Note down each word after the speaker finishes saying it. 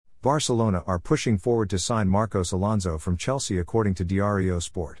Barcelona are pushing forward to sign Marcos Alonso from Chelsea according to Diario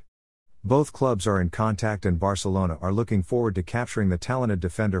Sport. Both clubs are in contact and Barcelona are looking forward to capturing the talented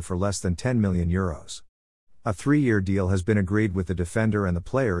defender for less than €10 million. A 3-year deal has been agreed with the defender and the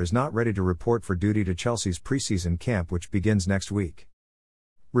player is not ready to report for duty to Chelsea's pre-season camp which begins next week.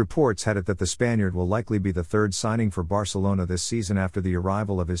 Reports had it that the Spaniard will likely be the third signing for Barcelona this season after the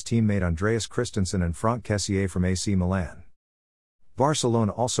arrival of his teammate Andreas Christensen and Franck Kessié from AC Milan.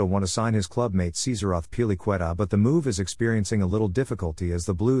 Barcelona also want to sign his clubmate Cesar Azpilicueta, but the move is experiencing a little difficulty as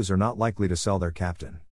the Blues are not likely to sell their captain.